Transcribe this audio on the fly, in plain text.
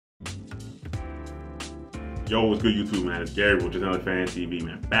Yo, what's good, YouTube, man? It's Gary with another Fan TV,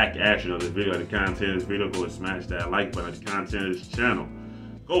 man. Back at you, another video. The content of this video, go and smash that like button. The content of this channel,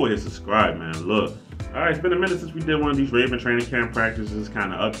 go ahead and subscribe, man. Look, all right, it's been a minute since we did one of these Raven training camp practices,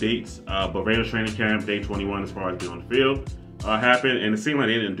 kind of updates. But Raven training camp day 21, as far as being on the field, happened, and it seemed like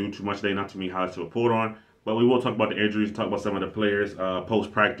they didn't do too much today. Not too many highlights to report on, but we will talk about the injuries, talk about some of the players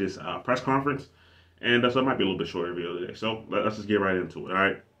post-practice press conference, and so it might be a little bit shorter video today. So let's just get right into it. All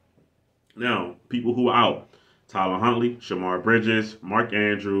right. Now, people who are out: Tyler Huntley, Shamar Bridges, Mark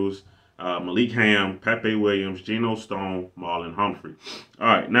Andrews, Malik Ham, Pepe Williams, Geno Stone, Marlon Humphrey. All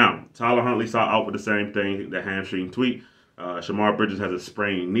right, now, Tyler Huntley saw out with the same thing, the hamstring tweak. Shamar Bridges has a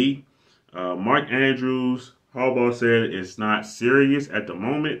sprained knee. Mark Andrews, Harbaugh said it's not serious at the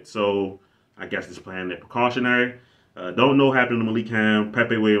moment, so I guess it's playing it precautionary. Don't know what happened to Malik Ham.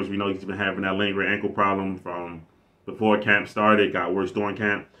 Pepe Williams, we know he's been having that lingering ankle problem from before camp started, got worse during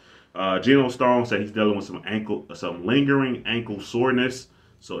camp. Geno Stone said he's dealing with some lingering ankle soreness,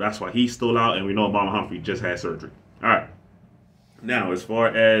 so that's why he's still out. And we know Marlon Humphrey just had surgery. All right. Now, as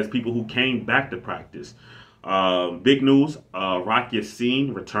far as people who came back to practice, big news: Rock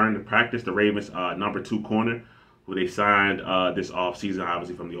Ya-Sin returned to practice. The Ravens' #2 corner, who they signed this offseason,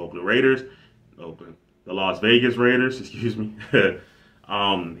 obviously from the the Las Vegas Raiders. Excuse me.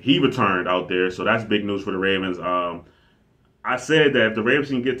 He returned out there, so that's big news for the Ravens. I said that if the Ravens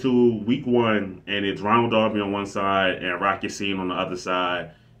can get to week 1 and it's Ronald Darby on one side and Rock Ya-Sin on the other side,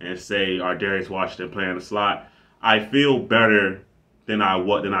 and say Darius Washington playing the slot, I feel better than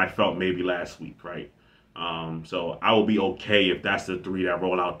I felt maybe last week, right? So I will be okay if that's the 3 that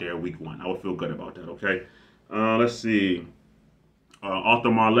roll out there week 1. I would feel good about that. Okay. Let's see.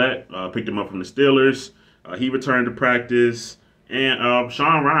 Arthur Marlette picked him up from the Steelers. He returned to practice, and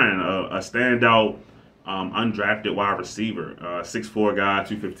Sean Ryan, a standout undrafted wide receiver, 6'4" guy,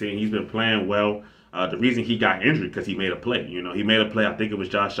 215. He's been playing well. The reason he got injured because he made a play. You know, he made a play. I think it was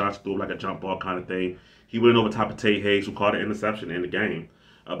Josh Johnson threw like a jump ball kind of thing. He went over top of Tay Hayes, who caught an interception in the game.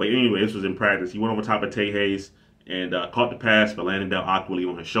 But anyway, this was in practice. He went over top of Tay Hayes and caught the pass, but landed down awkwardly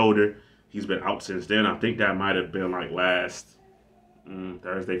on his shoulder. He's been out since then. I think that might have been like last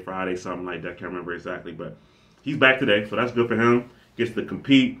Thursday, Friday, something like that. Can't remember exactly, but he's back today, so that's good for him. Gets to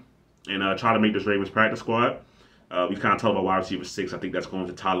compete and try to make this Ravens practice squad. We kind of talked about wide receiver 6. I think that's going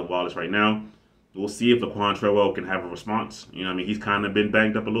to Tyler Wallace right now. We'll see if Laquan Treadwell can have a response. You know what I mean? He's kind of been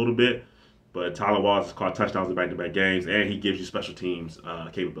banged up a little bit, but Tyler Wallace has caught touchdowns in back-to-back games, and he gives you special teams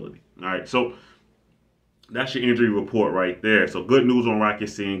capability. All right, so that's your injury report right there. So good news on Rock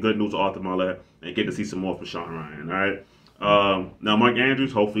Ya-Sin, good news on Arthur Marlette, and get to see some more from Sean Ryan. All right. Now, Mark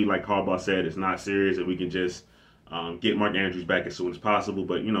Andrews, hopefully, like Harbaugh said, it's not serious, and we can just get Mark Andrews back as soon as possible.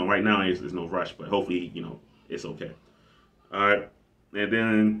 But, you know, right now there's no rush. But hopefully, you know, it's okay. All right. And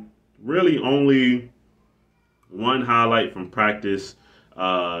then really only one highlight from practice.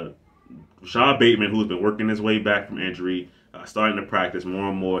 Rashod Bateman, who's been working his way back from injury, starting to practice more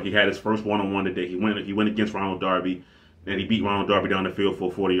and more. He had his first one-on-one today. He went against Ronald Darby, and he beat Ronald Darby down the field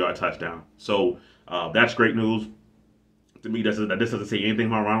for a 40-yard touchdown. So that's great news. To me, this doesn't say anything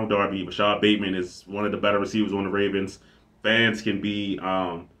about Ronald Darby. Rashod Bateman is one of the better receivers on the Ravens. Fans can be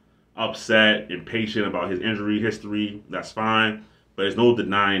upset, impatient about his injury history. That's fine. But there's no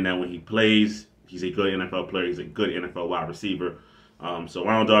denying that when he plays, he's a good NFL player. He's a good NFL wide receiver. So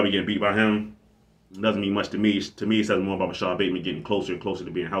Ronald Darby getting beat by him doesn't mean much to me. To me, it says more about Rashod Bateman getting closer and closer to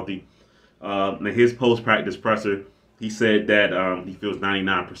being healthy. In his post-practice presser, he said that he feels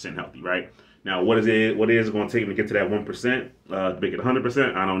 99% healthy, right? Now, what is it going to take him to get to that 1%, to make it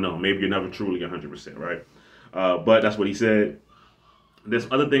 100%? I don't know. Maybe you're never truly 100%, right? But that's what he said. There's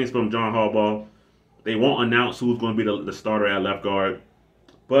other things from John Harbaugh. They won't announce who's going to be the starter at left guard.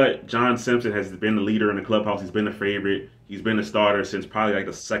 But John Simpson has been the leader in the clubhouse. He's been the favorite. He's been the starter since probably like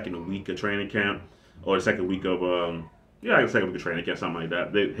the second week of training camp, or the second week of the second week of training camp, something like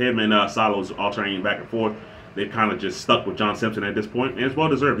that. Him and Salo's alternating back and forth. They've kind of just stuck with John Simpson at this point, and it's well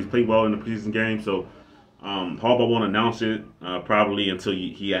deserved. He's played well in the preseason game, so Harbaugh won't announce it probably until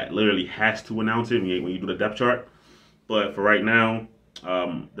he literally has to announce it when you do the depth chart. But for right now,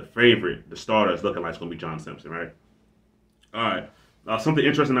 the starter is looking like it's going to be John Simpson, right? All right. Something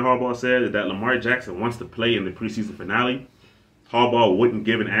interesting that Harbaugh said is that Lamar Jackson wants to play in the preseason finale. Harbaugh wouldn't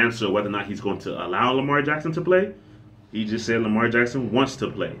give an answer whether or not he's going to allow Lamar Jackson to play. He just said Lamar Jackson wants to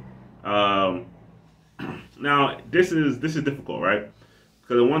play. Now, this is difficult, right?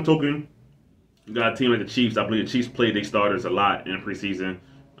 Because on one token, you got a team like the Chiefs. I believe the Chiefs play their starters a lot in preseason,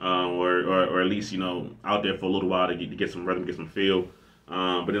 or at least, you know, out there for a little while to get some rhythm, get some feel.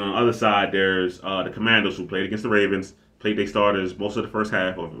 But then on the other side, there's the Commanders, who played against the Ravens, played their starters most of the first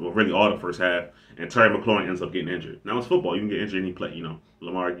half, or really all the first half, and Terry McLaurin ends up getting injured. Now it's football; you can get injured any play.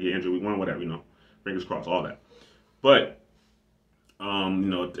 Lamar can get injured week 1, whatever. Fingers crossed, all that. But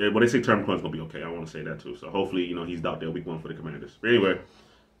they say Terry McLaurin's gonna be okay. I want to say that too. So hopefully, he's out there week 1 for the Commanders. But anyway,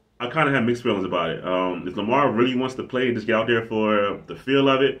 I kind of have mixed feelings about it. If Lamar really wants to play, just get out there for the feel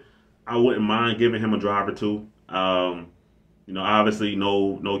of it, I wouldn't mind giving him a drive or two. Obviously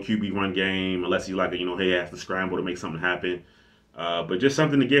no QB run game unless he's like he has to scramble to make something happen. But just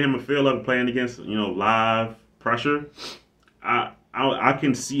something to get him a feel of playing against live pressure. I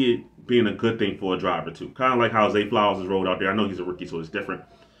can see it being a good thing for a drive or two. Kind of like how Zay Flowers is rolled out there. I know he's a rookie, so it's different.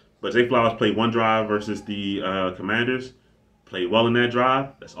 But Zay Flowers played one drive versus the Commanders. Played well in that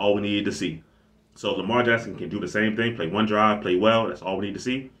drive. That's all we needed to see. So if Lamar Jackson can do the same thing, play one drive, play well, that's all we need to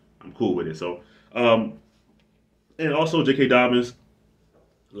see. I'm cool with it. So, and also J.K. Dobbins,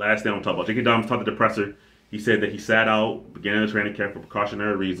 last thing I'm talking about. J.K. Dobbins talked to the presser. He said that he sat out beginning of the training camp for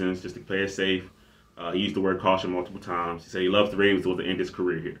precautionary reasons, just to play it safe. He used the word caution multiple times. He said he loves the Ravens towards the end of his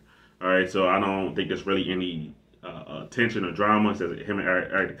career here. All right, so I don't think there's really any tension or drama. It says him and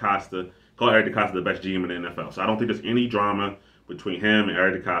Eric DeCosta, call Eric DeCosta the best GM in the NFL. So I don't think there's any drama between him and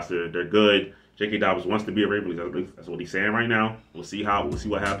Eric DeCosta. They're good. J.K. Dobbins wants to be a Raven. That's what he's saying right now. We'll see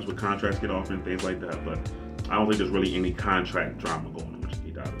what happens when contracts get off and things like that. But I don't think there's really any contract drama going on with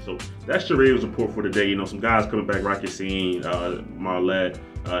J.K. Dobbins. So that's your Ravens report for today. Some guys coming back, Rocky Scene, Marlette,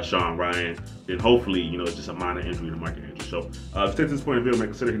 Sean Ryan. Then hopefully, it's just a minor injury to Mike Andrews. So if you take this point of view, man,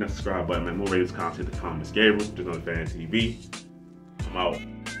 consider hitting that subscribe button, man. More Ravens content to come. It's Gabriel, just on Fan TV. I'm out.